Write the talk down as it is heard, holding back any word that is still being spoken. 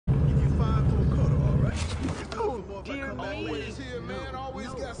Dear me. Always here, man. Always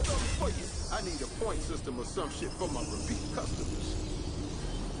got something for you. I need a point system or some shit for my repeat customers.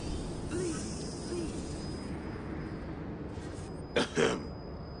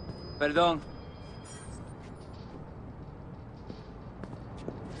 Perdón.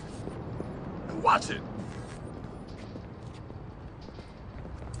 Watch it.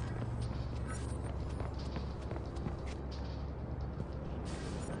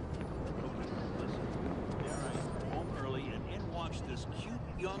 This cute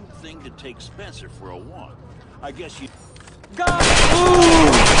young thing to take Spencer for a walk. I guess you... Go!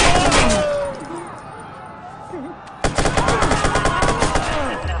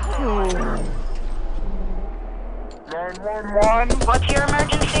 What's your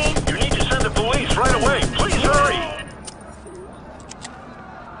emergency? You need to send the police right away. Please hurry!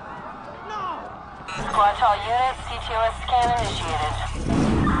 Squad to all units, CTOS scan initiated.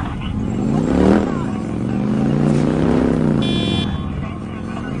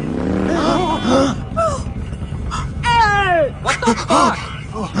 What the fuck?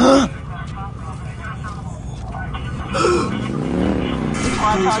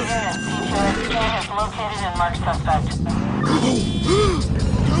 Squad to all units, CTOS scan has located and marked suspect.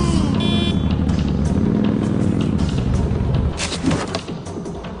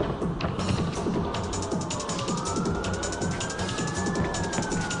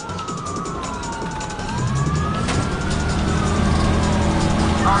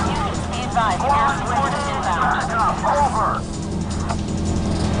 All units, be advised, air support is inbound. Over.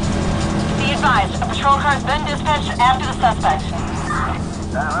 Be advised, a patrol car has been dispatched after the suspect.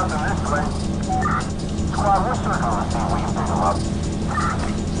 Nothing this way. Squad, we're circling to see if we can pick them up.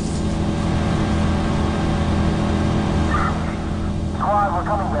 Squad, we're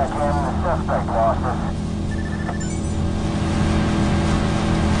coming back in. The suspect lost us.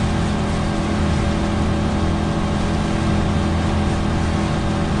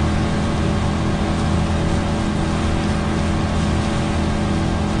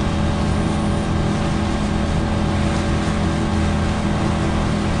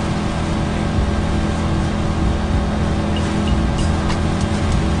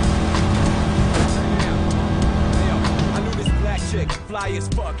 Fly as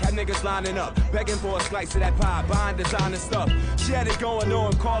fuck, had niggas lining up, begging for a slice of that pie, buying designer stuff. She had it going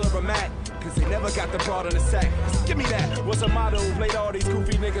on, call her a Mac, cause they never got the broad on the sack. Give me that, was a motto, played all these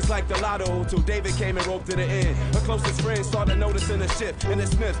goofy niggas like the lotto, till David came and roped to the end. Her closest friends started noticing a shift in the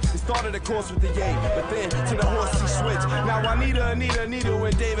sniffs. It started a course with the yay, but then to the horse she switched. Now I need her, and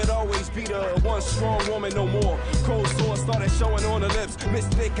David always beat her. One strong woman, no more. Cold sore started showing on her lips. Miss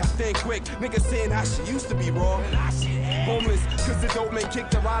Thick, I think quick. Niggas saying how she used to be raw. Homeless, cause the dope man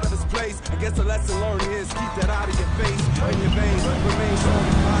kicked her out of his place. I guess the lesson learned is keep that out of your face and your veins. Remain strong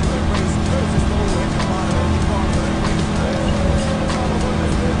and find your race. Cause it's nowhere to find any part of the race.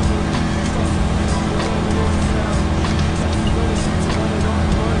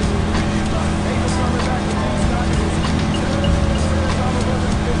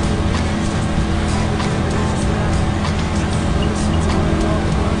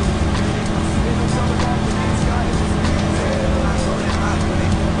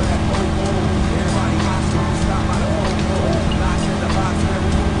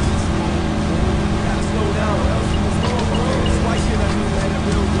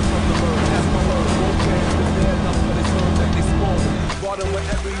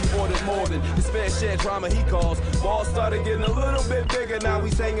 Drama he calls. Ball started getting a little bit bigger. Now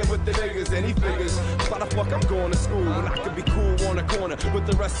he's hanging with the niggas and he figures, why the fuck I'm going to school when I could be cool on the corner with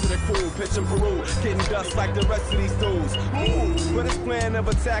the rest of the crew, pitching Peru, getting dust like the rest of these dudes. Ooh, but his plan of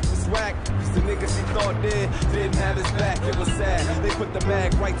attack was whack, cause the niggas he thought didn't have his back. It was sad. They put the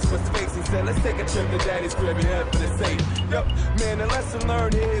mag right to his face. He said, let's take a trip to daddy's crib and head for the safe. Yup, man, the lesson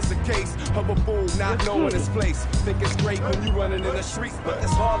learned here is the case of a fool not knowing his place. Think it's great when you running in the streets, but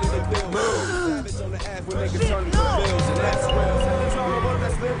it's hardly the deal. Savage on the ass when niggas turn to bills, and that's real. It's all about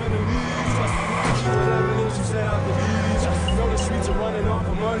that's living in me. Whatever it is you set out to be. Know the streets are running off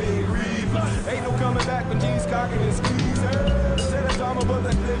for money and greed. Ain't no coming back when G's cocking and squeeze. Said it's all about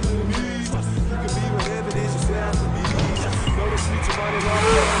that's living in me. You can be whatever it is you set out to be. Know the streets are running off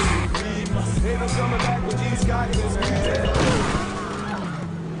for money and greed. Ain't no coming back when G's cocking and squeeze.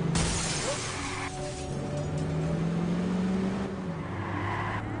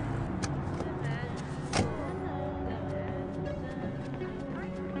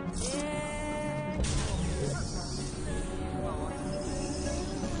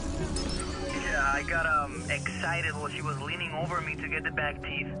 I got excited while she was leaning over me to get the back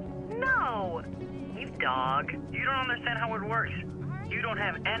teeth. No! You dog. You don't understand how it works. You don't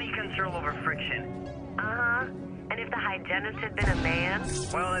have any control over friction. Uh-huh. And if the hygienist had been a man?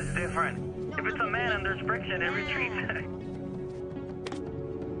 Well, it's different. If it's a man and there's friction, it retreats.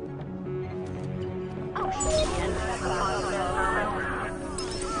 Oh, shit.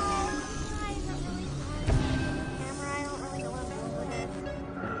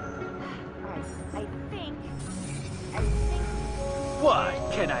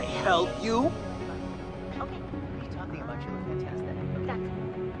 What? Can I help you? Okay. He's talking about you. Fantastic. Exactly.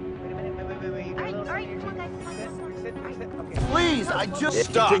 Wait a minute. All right, come on, guys. Sit. Okay. Please, I just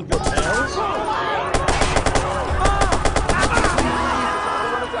stop.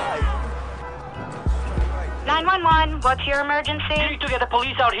 911, what's your emergency? You need to get the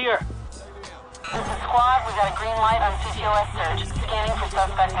police out here. This is squad, we got a green light on CCOS search. Scanning for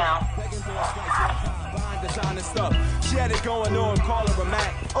suspect now. Design and stuff. She had it going on, call her a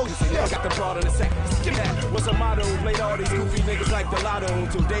Mac. Oh shit, got the broad in a sec. Skip that. What's a motto? Played all these goofy niggas like the lotto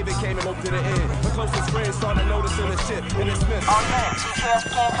until David came and looked to the end. My closest friends started noticing the shit in his fist. On that, CCOS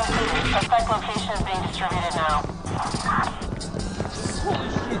scan complete. Suspect location is being distributed now. Holy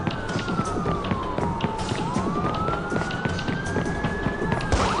shit.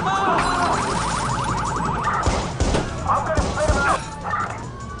 I'm gonna spit him out.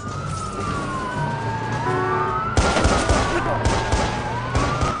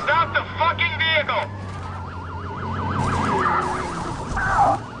 Stop the fucking vehicle!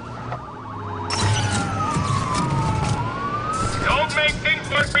 Don't make things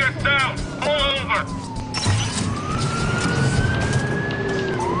work for yourself. Pull over.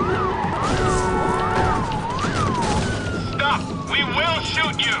 Stop. We will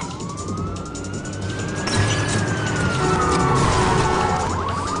shoot you.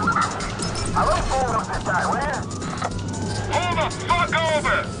 I really pulled up this time, will you? Pull the fuck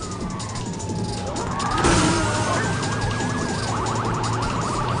over.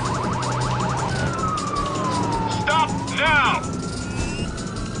 Stop now.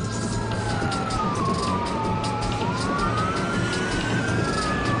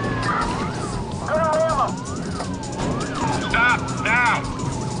 Gonna ram him. Stop now.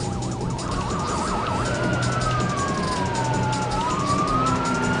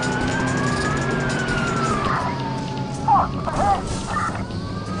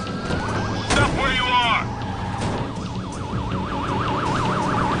 Stop where you are.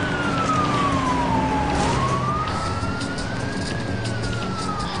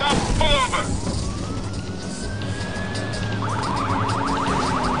 Stop. Pull over.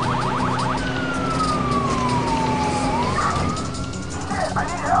 I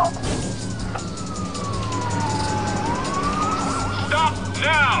need help. Stop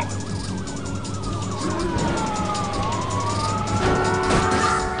now.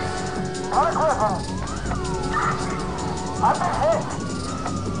 Run with him. I've been hit.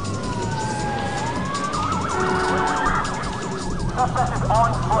 Suspect is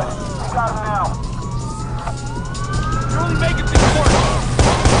on foot. We got him now. You're only making things worse.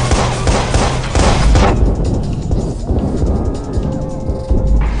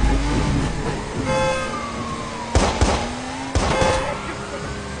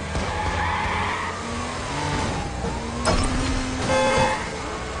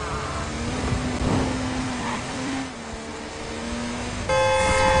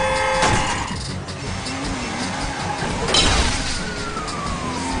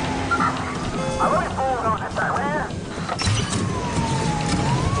 I really pulled over this time, will you?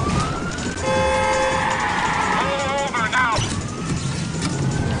 Pull over now.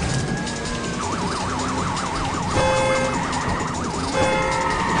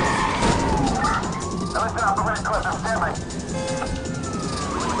 Now listen up, I'm gonna clip him. Stand by.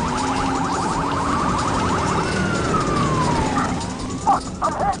 Fuck,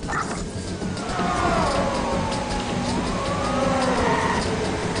 I'm hit.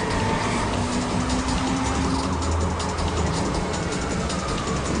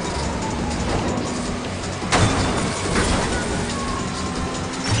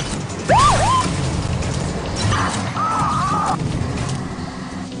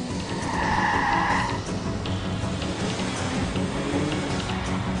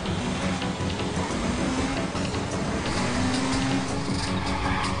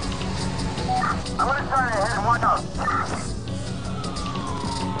 I'm gonna turn ahead and watch out.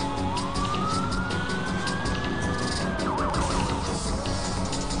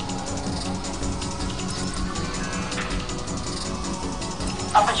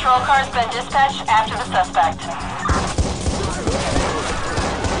 A patrol car has been dispatched after the suspect.